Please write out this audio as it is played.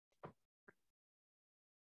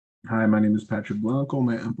Hi, my name is Patrick Blanco.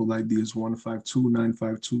 My Apple ID is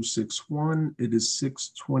 152952261. It is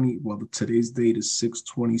 6:20. Well, today's date is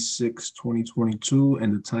 6/26, 2022,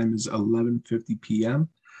 and the time is 11:50 p.m.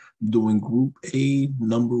 Doing Group A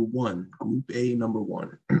number one. Group A number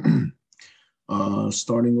one.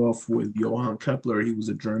 Starting off with Johann Kepler. He was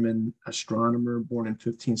a German astronomer born in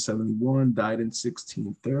 1571, died in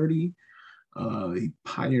 1630. He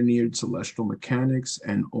pioneered celestial mechanics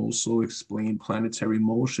and also explained planetary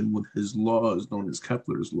motion with his laws known as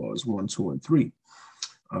Kepler's laws 1, 2, and 3.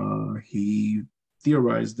 He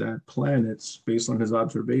theorized that planets, based on his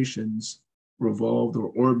observations, revolved or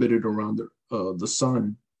orbited around the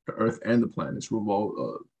sun, the Earth, and the planets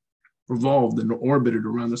revolved and orbited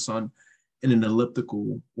around the sun in an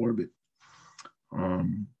elliptical orbit.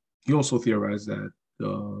 Um, he also theorized that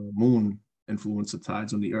the moon influenced the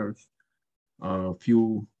tides on the Earth. A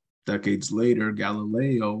few decades later,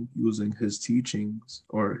 Galileo, using his teachings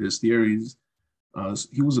or his theories,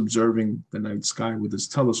 he was observing the night sky with his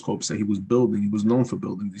telescopes that he was building. He was known for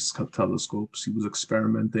building these telescopes. He was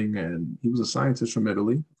experimenting, and he was a scientist from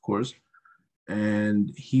Italy, of course.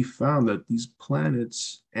 And he found that these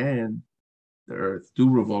planets and the Earth do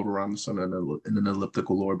revolve around the sun in an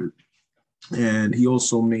elliptical orbit. And he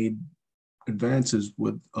also made advances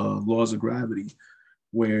with laws of gravity,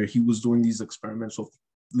 where he was doing these experiments of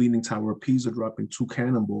Leaning Tower of Pisa dropping two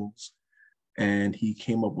cannonballs, and he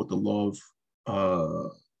came up with the law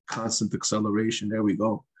of constant acceleration. There we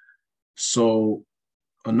go. So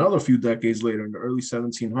another few decades later, in the early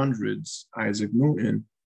 1700s, Isaac Newton,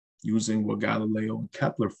 using what Galileo and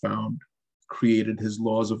Kepler found, created his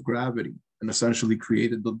laws of gravity and essentially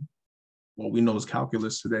created what we know as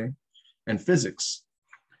calculus today and physics.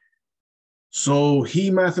 So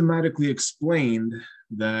he mathematically explained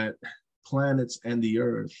that planets and the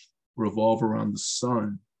Earth revolve around the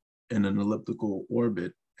sun in an elliptical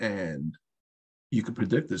orbit. And you could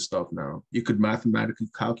predict this stuff now. You could mathematically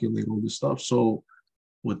calculate all this stuff. So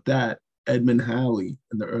with that, Edmund Halley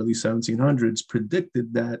in the early 1700s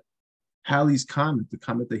predicted that Halley's comet, the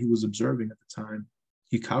comet that he was observing at the time,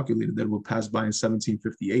 he calculated that it would pass by in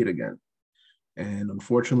 1758 again. And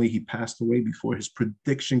unfortunately, he passed away before his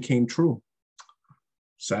prediction came true,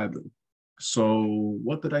 sadly. So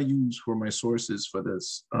what did I use for my sources for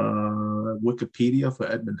this? Wikipedia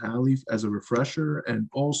for Edmund Halley as a refresher, and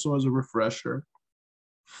also as a refresher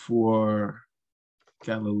for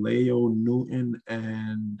Galileo, Newton,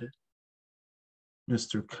 and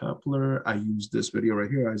Mr. Kepler. I used this video right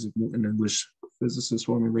here, Isaac Newton, English physicist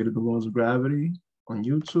formulated the laws of gravity on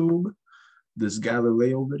YouTube. This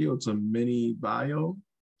Galileo video, it's a mini bio,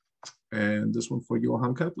 and this one for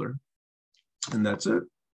Johann Kepler. And that's it.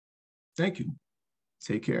 Thank you.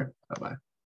 Take care. Bye-bye.